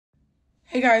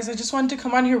Hey guys, I just wanted to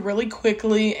come on here really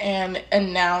quickly and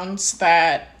announce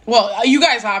that, well, you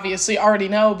guys obviously already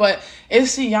know, but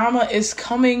Isayama is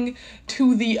coming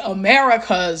to the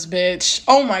Americas, bitch.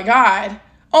 Oh my god.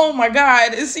 Oh my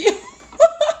god.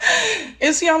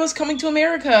 Isayama's coming to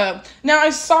America. Now,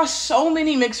 I saw so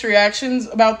many mixed reactions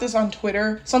about this on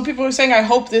Twitter. Some people are saying, I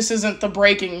hope this isn't the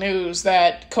breaking news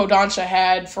that Kodansha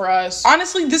had for us.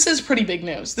 Honestly, this is pretty big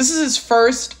news. This is his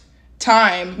first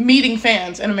time meeting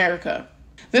fans in America.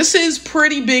 This is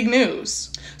pretty big news.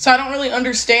 So I don't really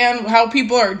understand how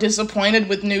people are disappointed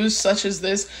with news such as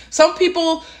this. Some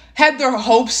people had their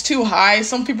hopes too high.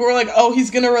 Some people were like, oh, he's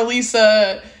gonna release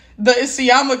the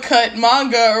Isayama cut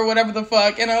manga or whatever the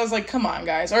fuck. And I was like, come on,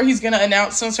 guys. Or he's gonna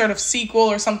announce some sort of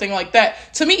sequel or something like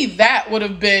that. To me, that would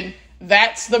have been,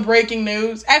 that's the breaking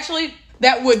news. Actually,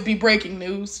 that would be breaking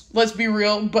news. Let's be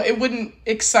real. But it wouldn't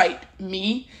excite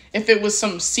me if it was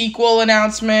some sequel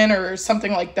announcement or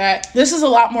something like that. This is a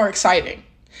lot more exciting.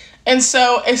 And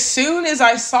so as soon as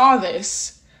I saw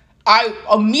this, I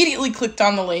immediately clicked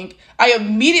on the link. I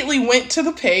immediately went to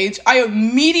the page. I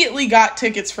immediately got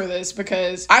tickets for this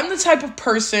because I'm the type of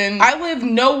person, I live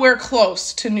nowhere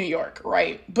close to New York,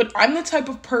 right? But I'm the type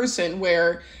of person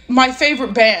where my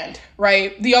favorite band,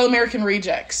 right? The All American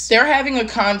Rejects, they're having a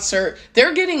concert.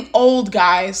 They're getting old,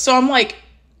 guys. So I'm like,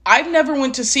 I've never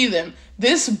went to see them.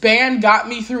 This band got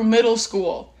me through middle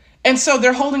school. And so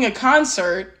they're holding a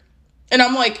concert and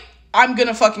I'm like, I'm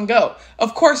gonna fucking go.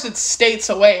 Of course it's states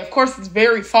away. Of course it's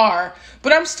very far,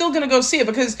 but I'm still gonna go see it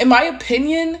because in my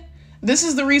opinion, this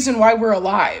is the reason why we're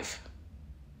alive.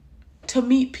 To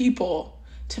meet people,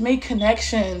 to make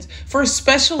connections, for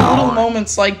special little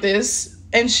moments like this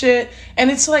and shit. And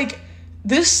it's like,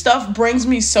 this stuff brings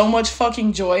me so much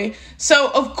fucking joy.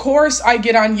 So of course I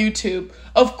get on YouTube.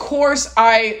 Of course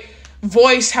I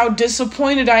voice how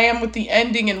disappointed I am with the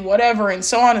ending and whatever and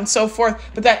so on and so forth,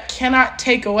 but that cannot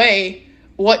take away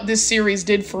what this series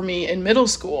did for me in middle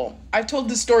school. I've told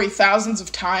this story thousands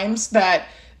of times that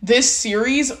this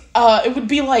series, it would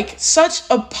be like such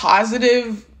a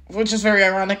positive, which is very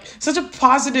ironic, such a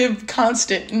positive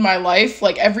constant in my life.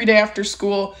 Like every day after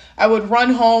school, I would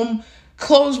run home,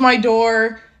 close my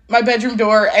bedroom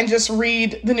door, and just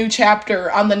read the new chapter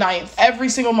on the 9th. Every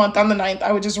single month on the 9th,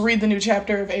 I would just read the new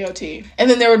chapter of AOT. And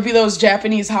then there would be those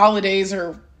Japanese holidays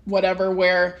or whatever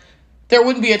where there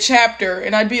wouldn't be a chapter,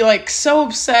 and I'd be like so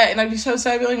upset, and I'd be so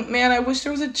sad. I'd be like, man, I wish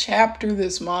there was a chapter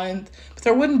this month, but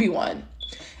there wouldn't be one.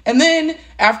 And then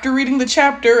after reading the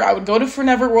chapter, I would go to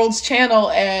Forever World's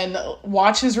channel and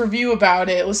watch his review about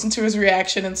it, listen to his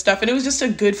reaction and stuff, and it was just a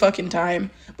good fucking time.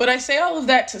 But I say all of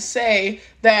that to say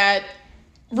that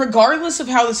regardless of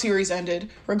how the series ended,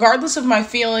 regardless of my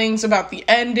feelings about the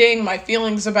ending, my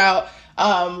feelings about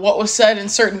what was said in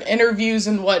certain interviews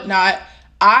and whatnot,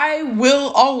 I will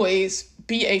always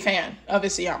be a fan of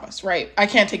Isayama's, right? I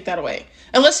can't take that away.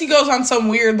 Unless he goes on some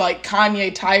weird, like,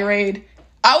 Kanye tirade,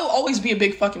 I will always be a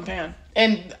big fucking fan.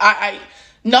 And I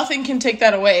nothing can take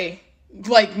that away.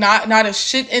 Like, not a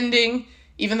shit ending,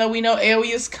 even though we know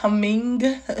AOE is coming.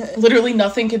 Literally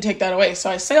nothing can take that away. So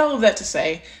I say all of that to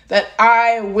say that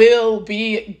I will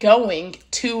be going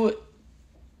to,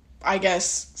 I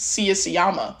guess, see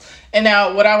Isayama. And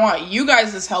now what I want you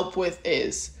guys' help with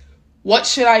is, what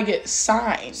should I get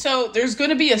signed? So there's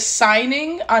going to be a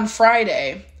signing on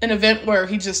Friday, an event where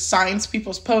he just signs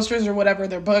people's posters or whatever,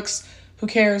 their books, who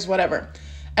cares, whatever.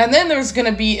 And then there's going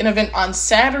to be an event on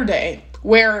Saturday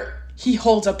where he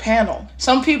holds a panel.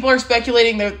 Some people are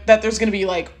speculating that there's going to be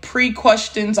like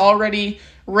pre-questions already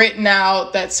written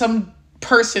out, that some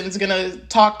person's going to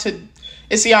talk to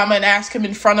Isayama and ask him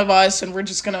in front of us, and we're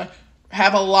just going to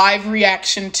have a live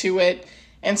reaction to it.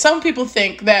 And some people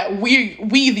think that we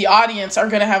the audience, are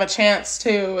going to have a chance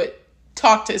to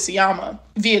talk to Isayama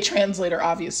via translator,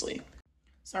 obviously.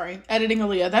 Sorry, editing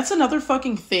Aaliyah. That's another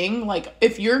fucking thing. Like,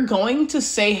 if you're going to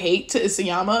say hate to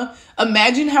Isayama,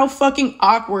 imagine how fucking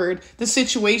awkward the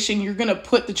situation you're going to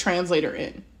put the translator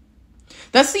in.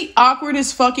 That's the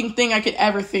awkwardest fucking thing I could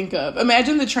ever think of.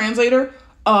 Imagine the translator,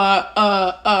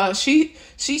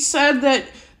 she said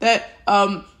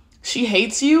that she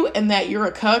hates you and that you're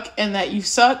a cuck and that you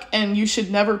suck and you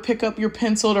should never pick up your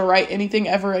pencil to write anything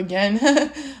ever again.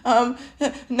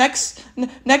 Next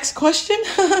question.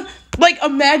 Like,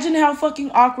 imagine how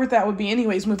fucking awkward that would be.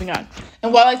 Anyways, moving on.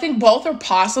 And while I think both are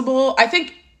possible, I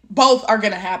think both are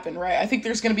going to happen, right? I think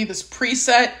there's going to be this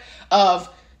preset of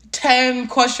 10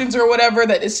 questions or whatever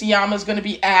that Isayama is going to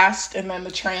be asked, and then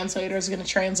the translator is going to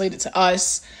translate it to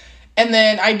us. And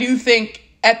then I do think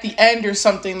at the end or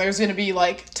something, there's going to be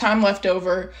like time left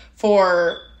over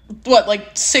for like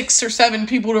 6 or 7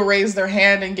 people to raise their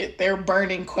hand and get their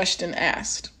burning question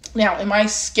asked. Now, am I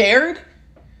scared?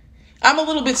 I'm a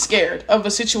little bit scared of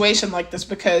a situation like this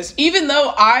because even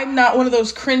though I'm not one of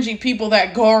those cringy people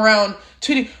that go around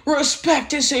tweeting,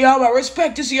 respect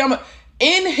Isayama,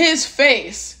 in his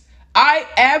face, I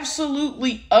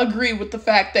absolutely agree with the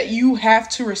fact that you have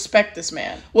to respect this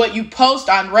man. What you post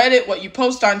on Reddit, what you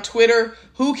post on Twitter,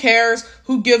 who cares?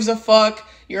 Who gives a fuck?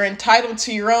 You're entitled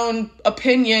to your own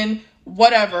opinion,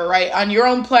 whatever, right? On your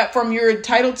own platform, you're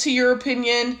entitled to your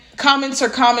opinion. Comments are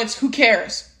comments, who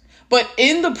cares? But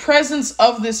in the presence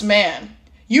of this man,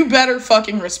 you better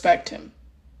fucking respect him.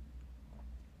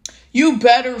 You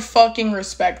better fucking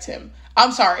respect him.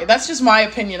 I'm sorry, that's just my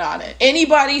opinion on it.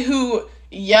 Anybody who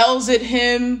yells at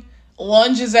him,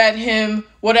 lunges at him,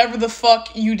 whatever the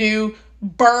fuck you do,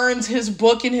 burns his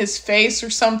book in his face or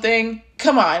something,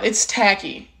 come on, it's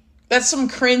tacky. That's some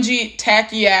cringy,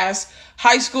 tacky ass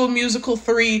High School Musical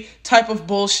 3 type of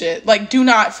bullshit. Like, do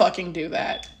not fucking do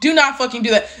that. Do not fucking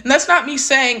do that. And that's not me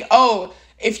saying, oh,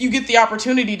 if you get the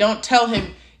opportunity, don't tell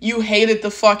him you hated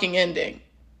the fucking ending.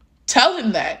 Tell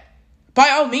him that.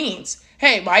 By all means.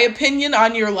 Hey, my opinion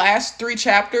on your last 3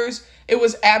 chapters, it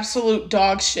was absolute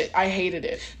dog shit. I hated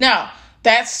it. Now,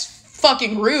 that's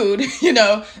fucking rude,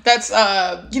 that's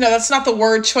not the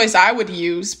word choice I would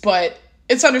use, but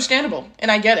it's understandable,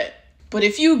 and I get it. But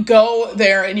if you go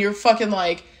there and you're fucking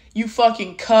like, you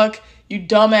fucking cuck, you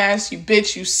dumbass, you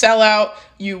bitch, you sellout,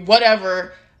 you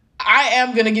whatever, I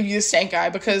am gonna give you the stank eye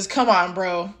because come on,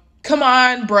 bro. Come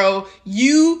on, bro.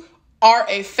 You are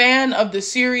a fan of the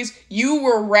series. You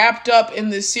were wrapped up in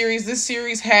this series. This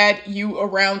series had you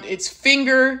around its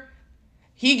finger.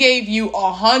 He gave you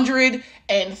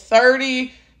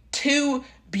 132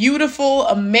 beautiful,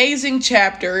 amazing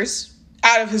chapters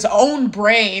out of his own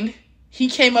brain. He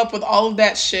came up with all of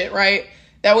that shit, right?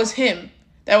 That was him.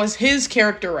 That was his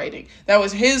character writing. That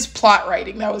was his plot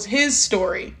writing. That was his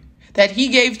story that he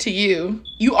gave to you.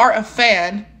 You are a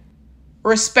fan.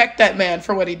 Respect that man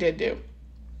for what he did do.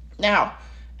 Now,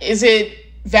 is it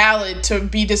valid to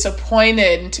be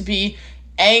disappointed and to be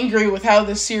angry with how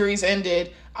the series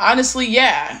ended? Honestly,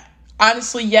 yeah.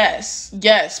 Honestly, yes.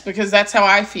 Yes, because that's how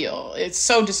I feel. It's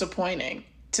so disappointing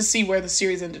to see where the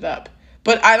series ended up.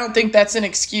 But I don't think that's an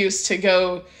excuse to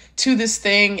go to this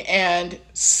thing and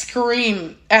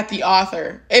scream at the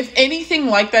author. If anything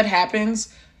like that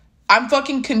happens, I'm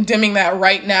fucking condemning that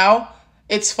right now.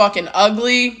 It's fucking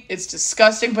ugly. It's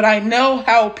disgusting. But I know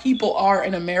how people are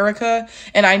in America.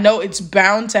 And I know it's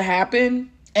bound to happen.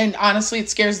 And honestly, it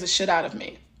scares the shit out of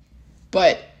me.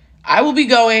 But I will be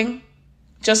going.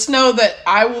 Just know that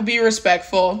I will be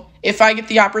respectful. If I get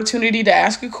the opportunity to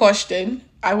ask a question,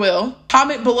 I will.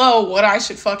 Comment below what I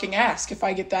should fucking ask if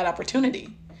I get that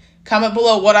opportunity. Comment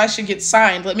below what I should get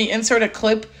signed. Let me insert a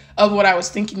clip of what I was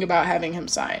thinking about having him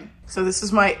sign. So this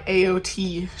is my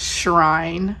AOT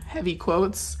shrine, heavy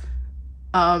quotes.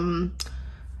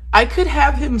 I could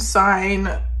have him sign...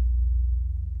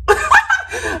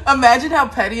 Imagine how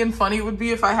petty and funny it would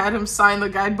be if I had him sign the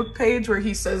guidebook page where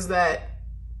he says that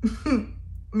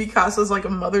Mikasa's like a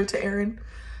mother to Eren.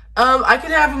 I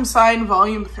could have him sign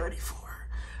volume 34.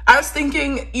 I was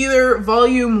thinking either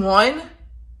volume 1,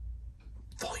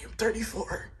 volume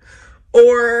 34,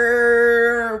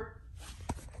 or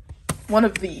one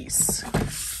of these.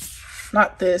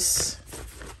 Not this.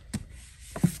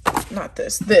 Not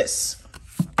this. This.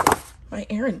 My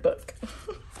Eren book.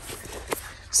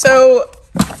 So,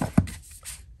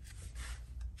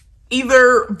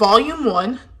 either volume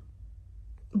 1,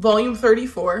 volume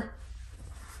 34,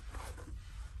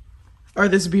 or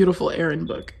this beautiful Eren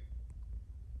book.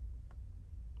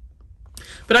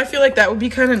 But I feel like that would be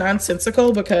kind of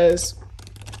nonsensical because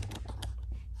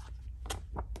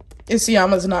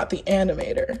Isayama's not the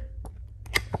animator.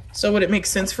 So would it make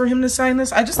sense for him to sign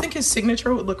this? I just think his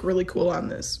signature would look really cool on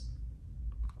this.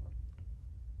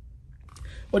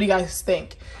 What do you guys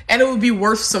think? And it would be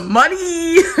worth some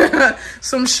money.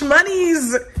 Some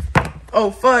shmonies.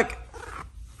 Oh, fuck.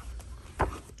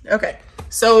 Okay.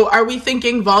 So are we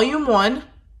thinking volume 1?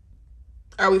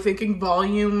 Are we thinking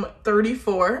volume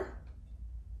 34?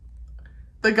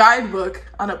 The guidebook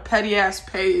on a petty ass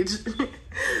page?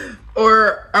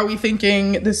 Or are we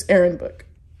thinking this Eren book?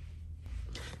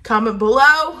 Comment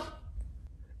below.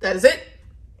 That is it.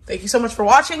 Thank you so much for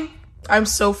watching. I'm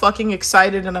so fucking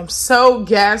excited and I'm so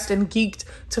gassed and geeked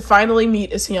to finally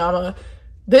meet Isayama.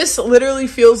 This literally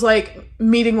feels like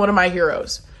meeting one of my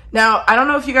heroes. Now, I don't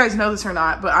know if you guys know this or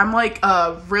not, but I'm like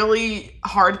a really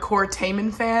hardcore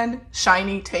Taemin fan,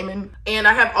 Shiny Taemin. And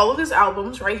I have all of his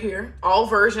albums right here, all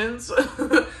versions.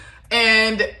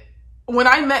 And when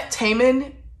I met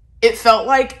Taemin, it felt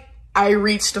like I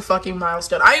reached a fucking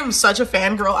milestone. I am such a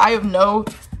fangirl. I have no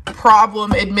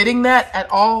problem admitting that at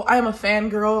all. I am a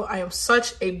fangirl. I am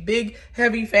such a big,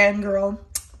 heavy fangirl.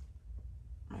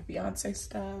 My Beyonce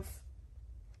stuff.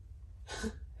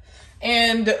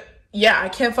 And yeah, I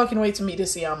can't fucking wait to meet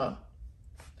Isayama.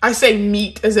 I say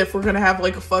meet as if we're gonna have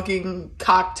like a fucking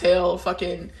cocktail,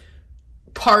 fucking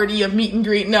party, a meet and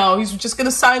greet. No, he's just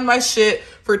gonna sign my shit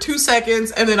for 2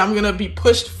 seconds and then I'm gonna be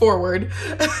pushed forward.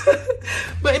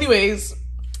 But anyways,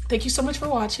 thank you so much for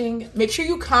watching. Make sure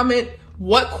you comment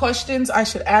what questions I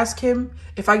should ask him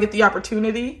if I get the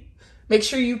opportunity. Make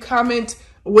sure you comment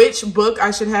which book I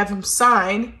should have him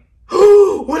sign.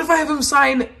 What if I have him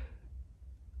sign,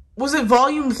 was it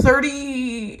volume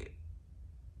 33?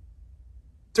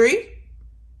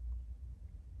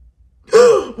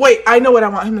 Wait, I know what I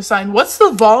want him to sign. What's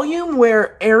the volume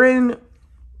where Eren,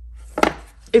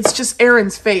 it's just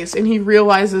Eren's face and he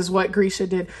realizes what Grisha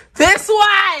did? This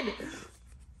one!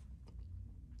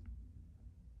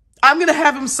 I'm gonna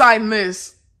have him sign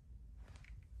this.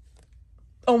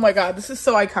 Oh my god, this is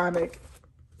so iconic.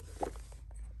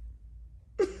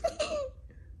 Can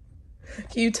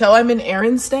you tell I'm an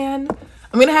Eren stan?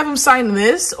 I'm gonna have him sign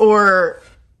this or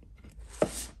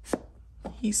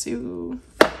Hisu.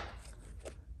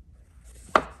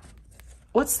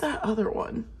 What's that other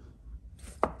one?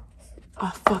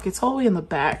 Oh fuck, it's all the way in the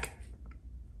back.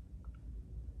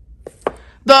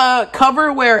 The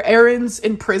cover where Eren's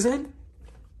in prison.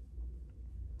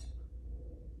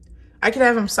 I could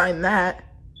have him sign that.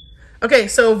 Okay,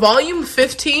 so volume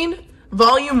 15,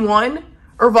 volume 1,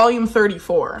 or volume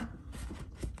 34?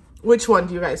 Which one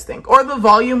do you guys think? Or the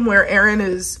volume where Eren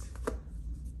is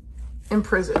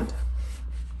imprisoned?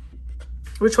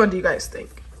 Which one do you guys think?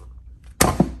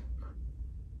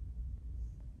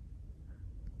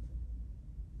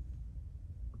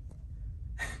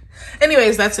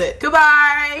 Anyways, that's it.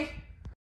 Goodbye!